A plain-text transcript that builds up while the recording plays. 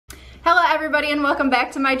Hello everybody and welcome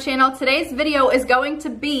back to my channel. Today's video is going to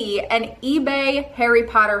be an eBay Harry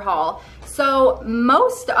Potter haul. So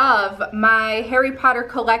most of my Harry Potter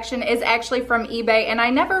collection is actually from eBay and I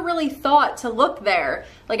never really thought to look there.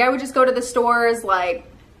 Like I would just go to the stores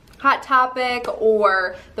like Hot Topic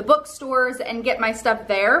or the bookstores and get my stuff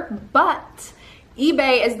there. But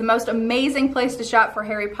eBay is the most amazing place to shop for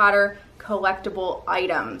Harry Potter collectible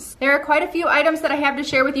items. There are quite a few items that I have to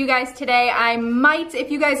share with you guys today. I might,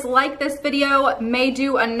 if you guys like this video, may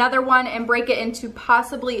do another one and break it into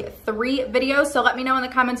possibly 3 videos. So let me know in the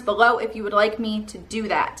comments below if you would like me to do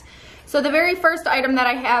that. So the very first item that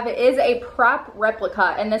I have is a prop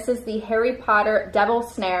replica, and this is the Harry Potter Devil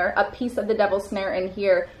Snare, a piece of the Devil Snare in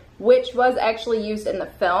here, which was actually used in the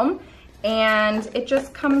film. And it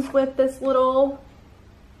just comes with this little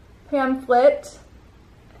pamphlet.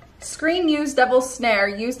 Screen used Devil Snare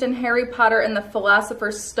used in Harry Potter and the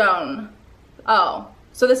Philosopher's Stone. Oh,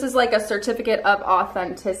 so this is like a certificate of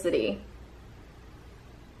authenticity.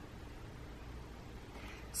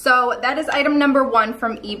 So that is item number 1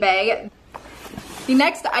 from eBay. The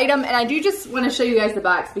next item, and I do just want to show you guys the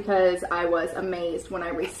box because I was amazed when I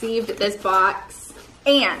received this box.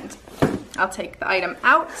 And I'll take the item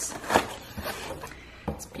out.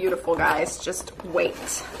 It's beautiful, guys. Just wait.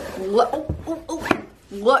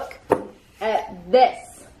 Look at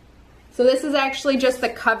this. So this is actually just the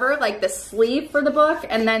cover, like the sleeve for the book,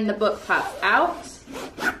 and then the book pops out.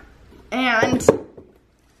 And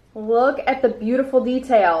look at the beautiful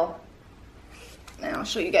detail. And I'll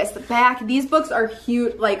show you guys the back. These books are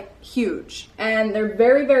huge, like huge, and they're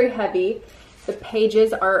very, very heavy. The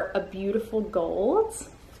pages are a beautiful gold.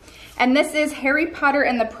 And this is Harry Potter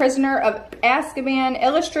and the Prisoner of Azkaban,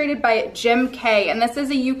 illustrated by Jim Kay. And this is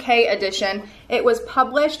a UK edition. It was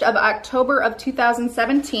published of October of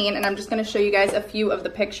 2017. And I'm just going to show you guys a few of the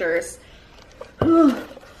pictures. I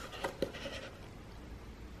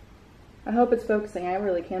hope it's focusing. I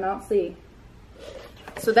really cannot see.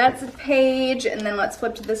 So that's a page. And then let's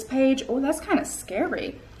flip to this page. Oh, that's kind of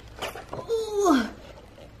scary. Ooh.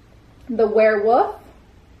 The werewolf.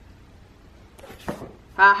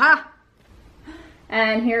 Aha!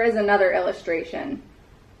 And here is another illustration.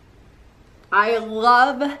 I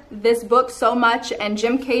love this book so much, and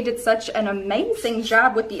Jim Kay did such an amazing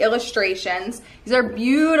job with the illustrations. These are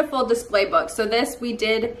beautiful display books. So this we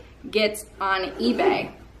did get on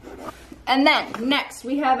eBay. And then next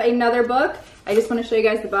we have another book. I just want to show you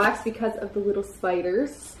guys the box because of the little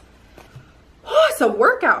spiders. Oh, it's a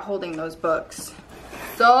workout holding those books.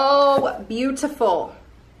 So beautiful.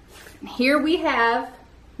 Here we have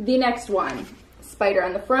the next one. Spider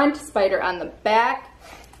on the front, spider on the back.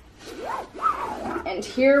 And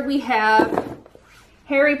here we have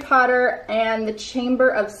Harry Potter and the Chamber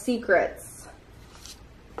of Secrets.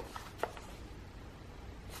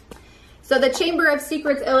 So the Chamber of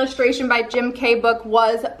Secrets illustration by Jim Kay book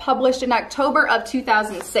was published in October of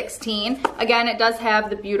 2016. Again, it does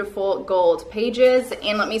have the beautiful gold pages.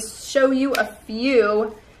 And let me show you a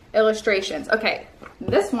few illustrations. Okay,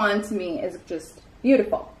 this one to me is just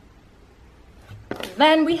beautiful.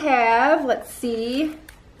 Then we have, let's see,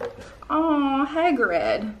 oh,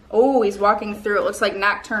 Hagrid. Oh, he's walking through, it looks like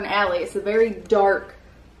Nocturne Alley. It's a very dark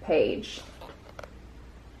page.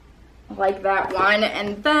 I like that one.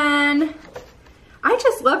 And then, I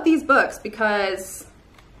just love these books because,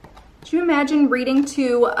 could you imagine reading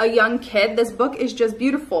to a young kid? This book is just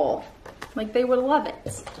beautiful. Like, they would love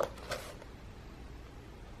it.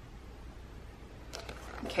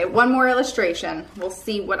 Okay, one more illustration. We'll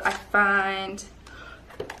see what I find.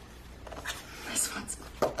 This one's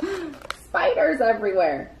spiders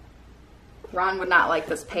everywhere. Ron would not like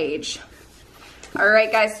this page. All right,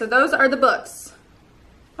 guys, so those are the books.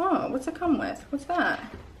 Oh, what's it come with? What's that?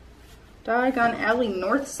 Diagon Alley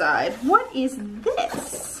North Side. What is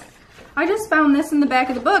this? I just found this in the back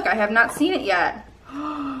of the book. I have not seen it yet.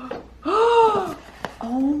 Oh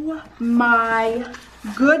my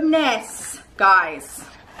goodness, guys.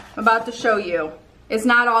 I'm about to show you. It's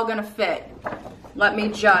not all gonna fit. Let me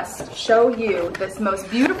just show you this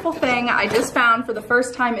most beautiful thing I just found for the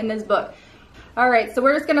first time in this book. All right, so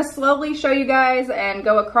we're just gonna slowly show you guys and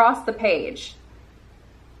go across the page.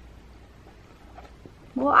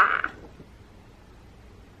 Voila!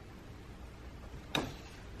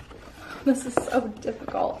 This is so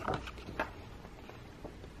difficult.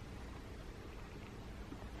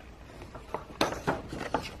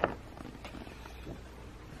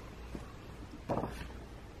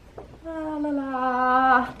 La la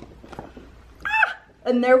la. Ah!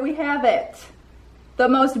 And there we have it. The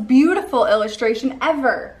most beautiful illustration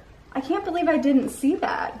ever. I can't believe I didn't see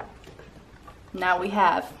that. Now we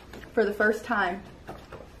have, for the first time.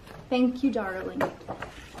 Thank you, darling.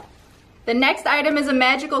 The next item is a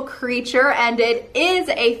magical creature, and it is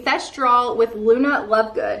a THESTRAL with Luna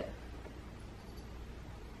Lovegood.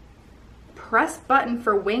 Press button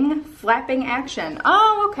for wing flapping action.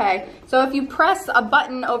 Oh, okay. So if you press a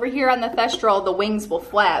button over here on the THESTRAL, the wings will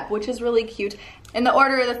flap, which is really cute. In the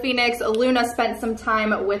Order of the Phoenix, Luna spent some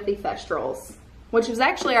time with the THESTRALs, which was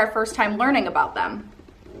actually our first time learning about them.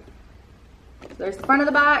 So there's the front of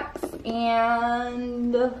the box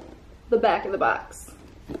and the back of the box.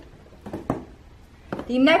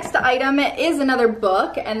 The next item is another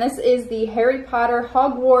book, and this is the Harry Potter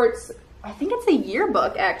Hogwarts, I think it's a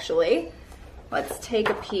yearbook actually. Let's take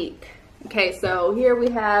a peek. Okay, so here we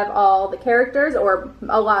have all the characters, or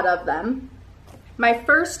a lot of them. My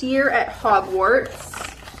first year at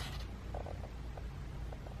Hogwarts.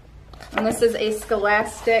 And this is a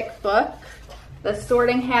Scholastic book, The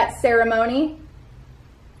Sorting Hat Ceremony.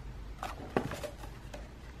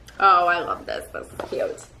 Oh, I love this. This is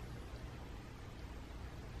cute.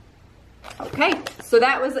 Okay, so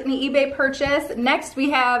that was an eBay purchase. Next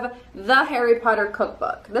we have the Harry Potter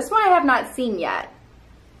cookbook. This one I have not seen yet.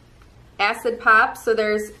 Acid Pops, so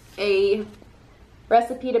there's a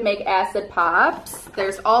recipe to make acid pops.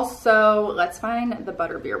 There's also, let's find the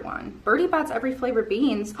butterbeer one. Birdie Bot's Every Flavor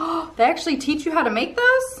Beans. Oh, they actually teach you how to make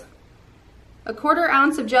those? 1/4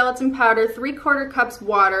 ounce of gelatin powder, 3/4 cups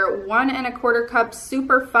water, 1 1/4 cups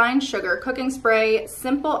super fine sugar, cooking spray,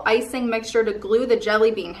 simple icing mixture to glue the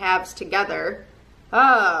jelly bean halves together.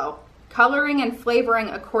 Oh, coloring and flavoring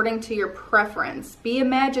according to your preference. Be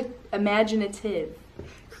imaginative,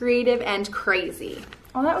 creative, and crazy.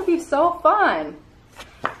 Oh, that would be so fun.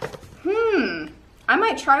 I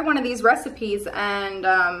might try one of these recipes and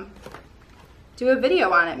do a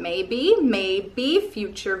video on it, maybe,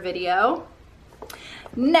 future video.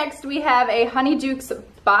 Next, we have a Honeydukes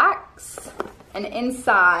box, and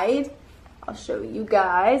inside, I'll show you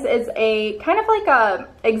guys, is a kind of like a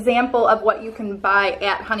example of what you can buy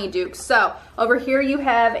at Honeydukes. So over here you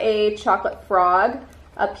have a chocolate frog.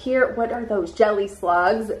 Up here, what are those? Jelly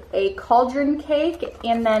slugs, a cauldron cake,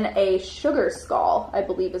 and then a sugar skull, I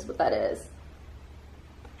believe is what that is.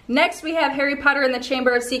 Next, we have Harry Potter and the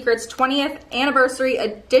Chamber of Secrets 20th Anniversary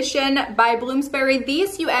Edition by Bloomsbury.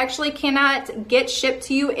 These you actually cannot get shipped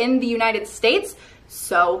to you in the United States,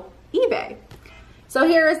 so eBay. So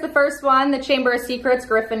here is the first one, the Chamber of Secrets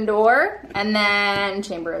Gryffindor, and then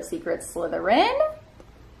Chamber of Secrets Slytherin,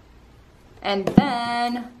 and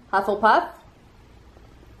then Hufflepuff,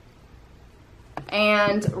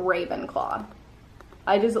 and Ravenclaw.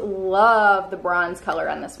 I just love the bronze color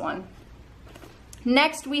on this one.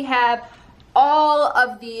 Next, we have all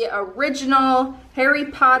of the original Harry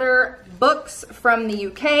Potter books from the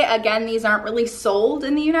UK. Again, these aren't really sold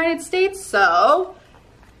in the United States, so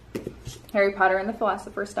Harry Potter and the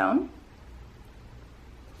Philosopher's Stone,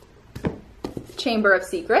 Chamber of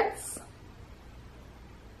Secrets,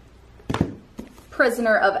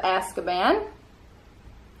 Prisoner of Azkaban.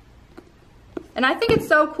 And I think it's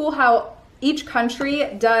so cool how each country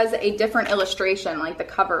does a different illustration, like the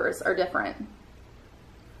covers are different.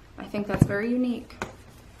 I think that's very unique.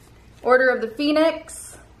 Order of the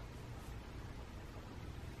Phoenix,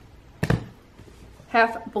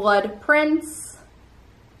 Half-Blood Prince,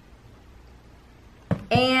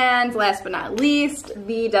 and last but not least,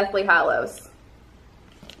 the Deathly Hallows.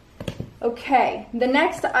 Okay, the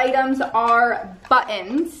next items are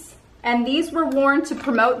buttons, and these were worn to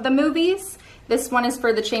promote the movies. This one is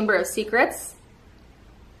for the Chamber of Secrets.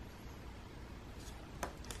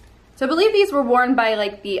 So I believe these were worn by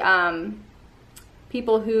like the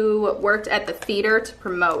people who worked at the theater to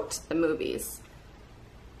promote the movies.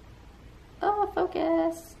 Oh,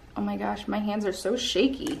 focus. Oh my gosh, my hands are so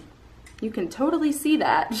shaky. You can totally see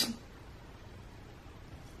that.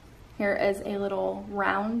 Here is a little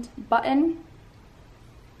round button.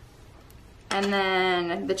 And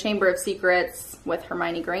then the Chamber of Secrets with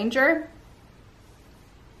Hermione Granger.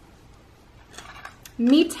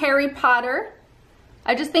 Meet Harry Potter.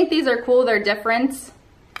 I just think these are cool. They're different.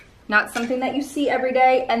 Not something that you see every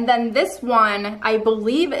day. And then this one, I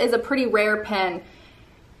believe, is a pretty rare pin.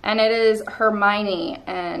 And it is Hermione.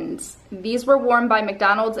 And these were worn by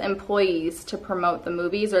McDonald's employees to promote the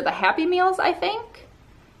movies, or the Happy Meals, I think.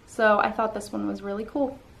 So I thought this one was really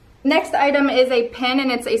cool. Next item is a pin,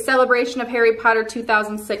 and it's a celebration of Harry Potter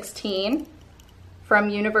 2016 from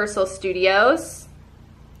Universal Studios.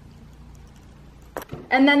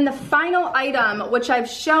 And then the final item, which I've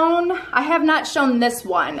shown, I have not shown this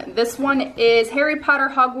one. This one is Harry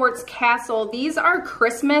Potter Hogwarts Castle. These are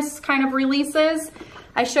Christmas kind of releases.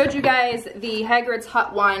 I showed you guys the Hagrid's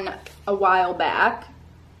Hut one a while back.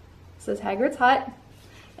 This is Hagrid's Hut.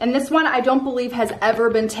 And this one I don't believe has ever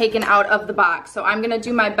been taken out of the box. So I'm gonna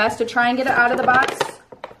do my best to try and get it out of the box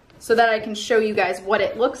so that I can show you guys what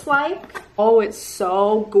it looks like. Oh, it's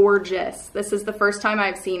so gorgeous. This is the first time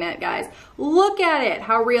I've seen it, guys. Look at it,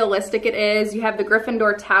 how realistic it is. You have the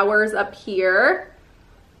Gryffindor towers up here.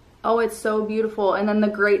 Oh, it's so beautiful. And then the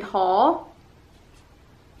Great Hall.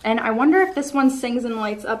 And I wonder if this one sings and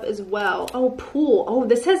lights up as well. Oh, pool. Oh,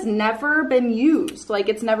 this has never been used. Like,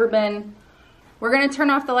 it's never been... We're gonna turn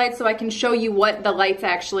off the lights so I can show you what the lights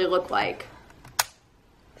actually look like.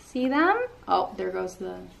 See them? Oh, there goes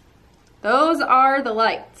the... Those are the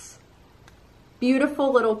lights.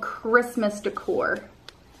 Beautiful little Christmas decor.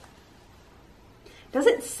 Does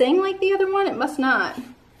it sing like the other one? It must not.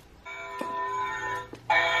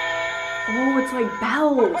 Oh, it's like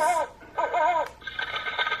bells.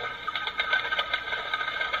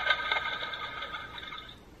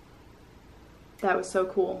 That was so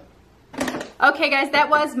cool. Okay guys, that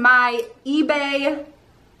was my eBay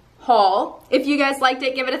haul. If you guys liked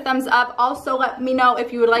it, give it a thumbs up. Also let me know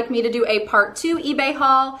if you would like me to do a part 2 eBay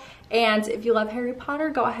haul. And if you love Harry Potter,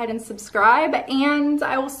 go ahead and subscribe. And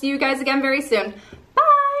I will see you guys again very soon.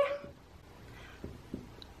 Bye!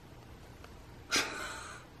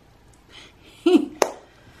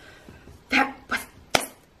 That was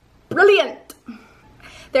brilliant!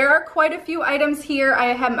 There are quite a few items here.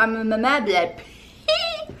 I have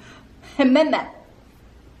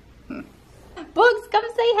Books, come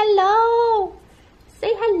say hello.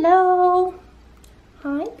 Say hello.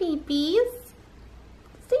 Hi, babies.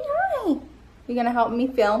 Say hi. You gonna help me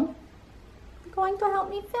film? You're going to help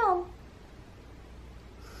me film.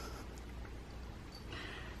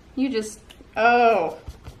 You just, oh.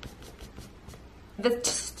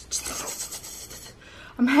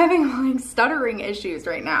 I'm having like stuttering issues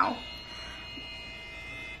right now.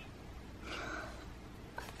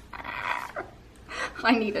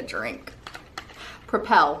 I need a drink.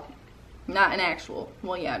 Propel, not an actual,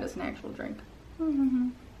 well yeah, it is an actual drink.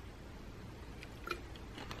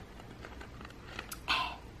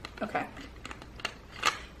 Okay,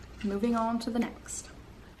 moving on to the next.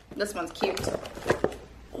 This one's cute.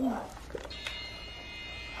 Ooh.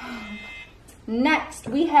 Next,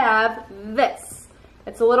 we have this.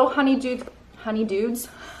 It's a little honey dudes.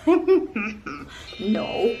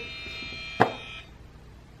 No.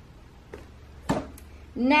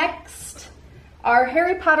 Next are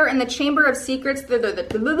Harry Potter and the Chamber of Secrets.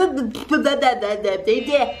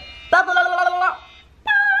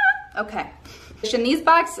 Okay. In these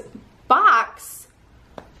books.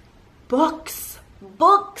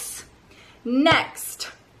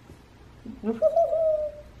 Next.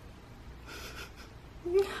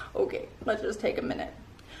 Okay, let's just take a minute.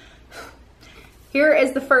 Here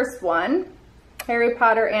is the first one, Harry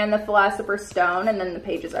Potter and the Philosopher's Stone, and then the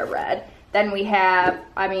pages are red. Then we have,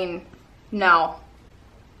 no.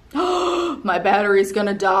 My battery's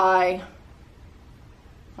gonna die.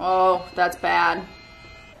 Oh, that's bad.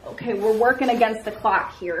 Okay, we're working against the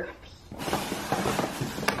clock here.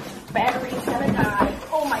 Battery's gonna die.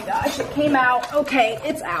 Oh my gosh, it came out. Okay,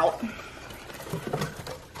 it's out.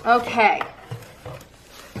 Okay.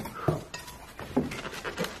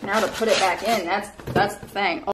 Now to put it back in, that's the thing.